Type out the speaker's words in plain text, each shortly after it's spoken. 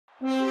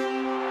I'm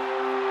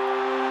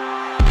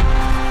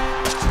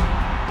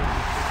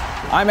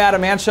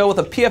Adam Anshow with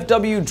a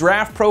PFW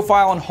draft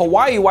profile on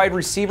Hawaii wide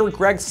receiver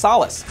Greg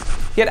Salas.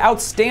 He had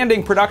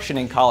outstanding production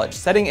in college,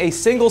 setting a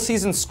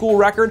single-season school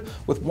record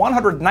with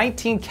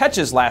 119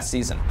 catches last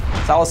season.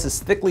 Salas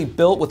is thickly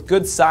built with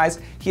good size.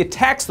 He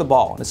attacks the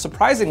ball and is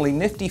surprisingly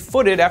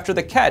nifty-footed after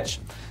the catch.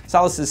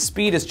 Salas'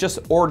 speed is just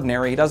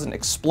ordinary. He doesn't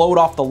explode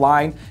off the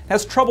line and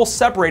has trouble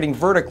separating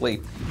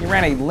vertically. He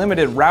ran a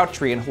limited route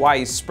tree in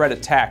Hawaii's spread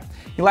attack.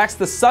 He lacks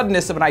the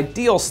suddenness of an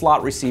ideal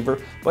slot receiver,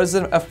 but is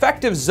an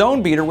effective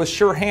zone beater with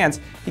sure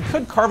hands. He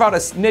could carve out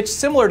a niche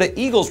similar to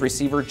Eagles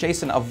receiver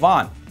Jason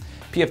Avant.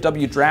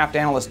 PFW draft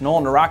analyst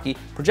Noel Naraki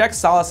projects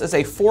Salas as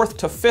a 4th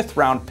to 5th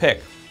round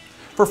pick.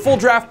 For full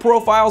draft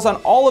profiles on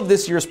all of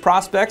this year's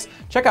prospects,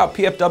 check out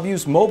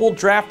PFW's mobile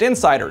Draft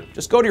Insider.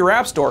 Just go to your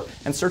app store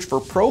and search for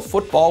Pro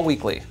Football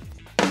Weekly.